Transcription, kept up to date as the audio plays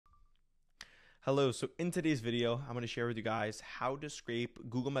Hello, so in today's video, I'm going to share with you guys how to scrape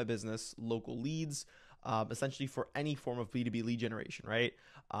Google My Business local leads, essentially for any form of B2B lead generation, right?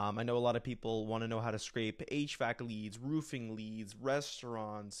 I know a lot of people want to know how to scrape HVAC leads, roofing leads,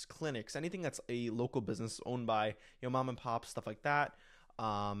 restaurants, clinics, anything that's a local business owned by, mom and pop, stuff like that.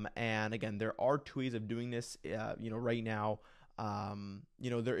 And again, there are two ways of doing this, right now.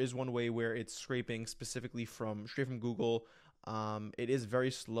 There is one way where it's scraping specifically straight from Google. It is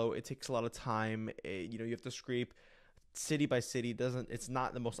very slow. It takes a lot of time. You have to scrape city by city. It's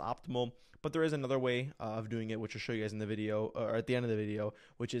not the most optimal, but there is another way of doing it, which I'll show you guys in the video or at the end of the video,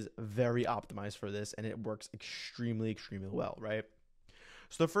 which is very optimized for this, and it works extremely, extremely well, right?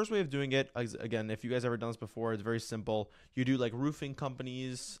 So the first way of doing it, again, if you guys ever done this before, it's very simple. You do like roofing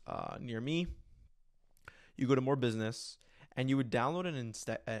companies near me. You go to more business, and you would download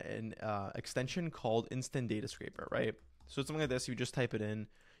an extension called Instant Data Scraper, right? So it's something like this. You just type it in.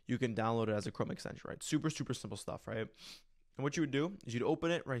 You can download it as a Chrome extension, right? Super, super simple stuff, right? And what you would do is you'd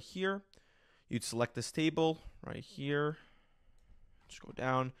open it right here. You'd select this table right here. Just go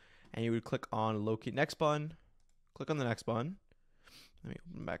down, and you would click on Locate Next button. Click on the next button. Let me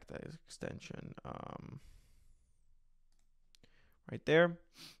open back that extension right there.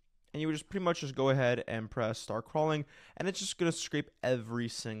 And you would just pretty much just go ahead and press Start Crawling, and it's just going to scrape every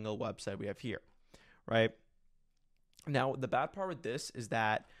single website we have here, right? Now, the bad part with this is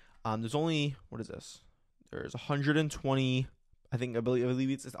that there's only, what is this? There's 120, I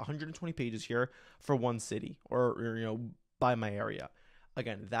believe it's 120 pages here for one city or by my area.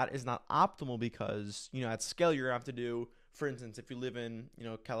 Again, that is not optimal because, at scale, you're going to have to do, for instance, if you live in,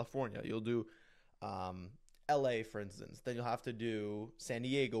 California, you'll do LA, for instance, then you'll have to do San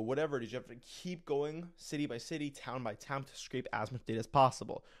Diego, whatever it is. You have to keep going city by city, town by town to scrape as much data as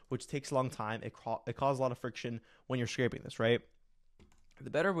possible, which takes a long time. It causes a lot of friction when you're scraping this, right? The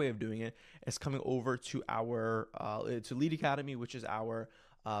better way of doing it is coming over to our to Lead Academy, which is our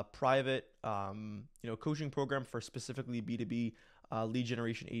private coaching program for specifically B2B lead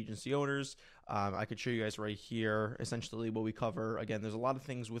generation agency owners. I could show you guys right here essentially what we cover. Again, there's a lot of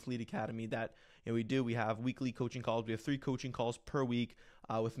things with Lead Academy that we do. We have weekly coaching calls. We have 3 coaching calls per week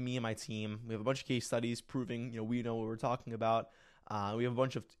with me and my team. We have a bunch of case studies proving we know what we're talking about. We have a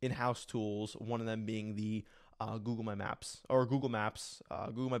bunch of in-house tools, one of them being the Google My Maps, Google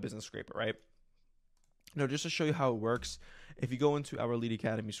My Business Scraper, right? Now, just to show you how it works, if you go into our Lead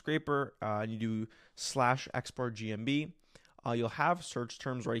Academy scraper and you do /export GMB, you'll have search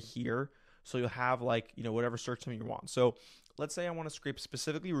terms right here. So you'll have whatever search term you want. So let's say I want to scrape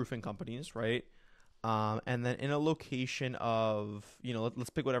specifically roofing companies, right? And then in a location of, let's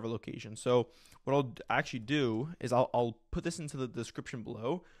pick whatever location. So what I'll actually do is I'll put this into the description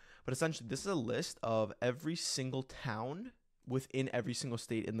below. But essentially, this is a list of every single town within every single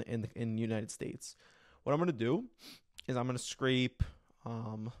state in the United States. What I'm going to do is I'm going to scrape,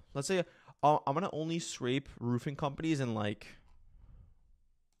 let's say I'm going to only scrape roofing companies in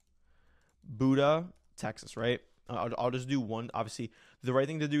Buda, Texas, right? I'll just do one. Obviously, the right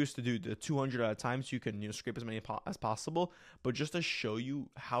thing to do is to do the 200 at a time so you can scrape as many as possible. But just to show you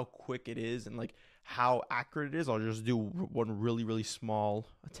how quick it is and how accurate it is, I'll just do one really, really small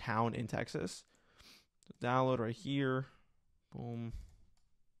town in Texas. So download right here. Boom.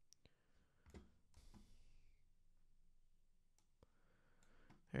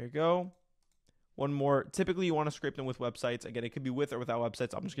 There you go. One more. Typically, you want to scrape them with websites. Again, it could be with or without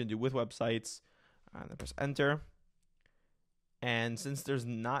websites. I'm just going to do with websites. And then press enter. And since there's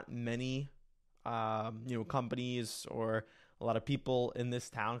not many, companies or a lot of people in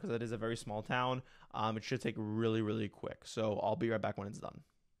this town, because it is a very small town, it should take really, really quick. So I'll be right back when it's done.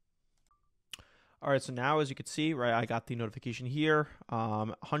 All right, so now as you can see, right, I got the notification here,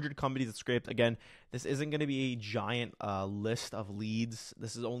 100 companies that scraped. Again, this isn't going to be a giant list of leads.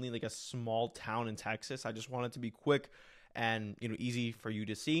 This is only a small town in Texas. I just want it to be quick and easy for you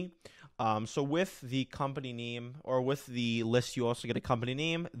to see. So with the company name or with the list, you also get a company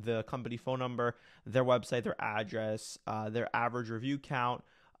name, the company phone number, their website, their address, their average review count,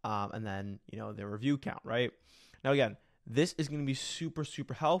 and then their review count, right? Now again, this is going to be super,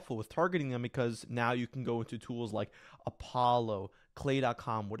 super helpful with targeting them because now you can go into tools like Apollo,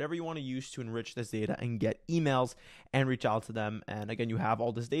 Clay.com, whatever you want to use to enrich this data and get emails and reach out to them. And again, you have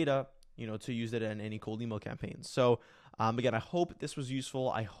all this data, to use it in any cold email campaigns. So again, I hope this was useful.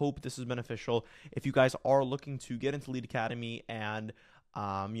 I hope this is beneficial. If you guys are looking to get into Lead Academy and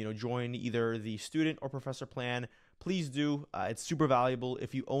join either the student or professor plan, please do. It's super valuable.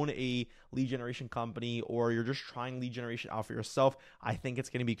 If you own a lead generation company or you're just trying lead generation out for yourself, I think it's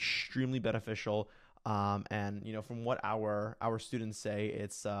going to be extremely beneficial. And from what our students say,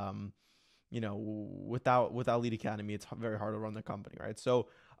 it's without Lead Academy, it's very hard to run the company, right? So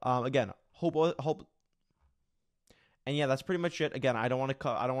again, hope, and yeah, that's pretty much it. Again, I don't want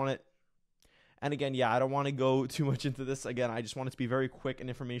to and again, yeah, I don't want to go too much into this. Again, I just want it to be a very quick and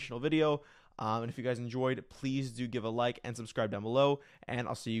informational video. And if you guys enjoyed, please do give a like and subscribe down below. And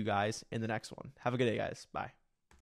I'll see you guys in the next one. Have a good day, guys. Bye.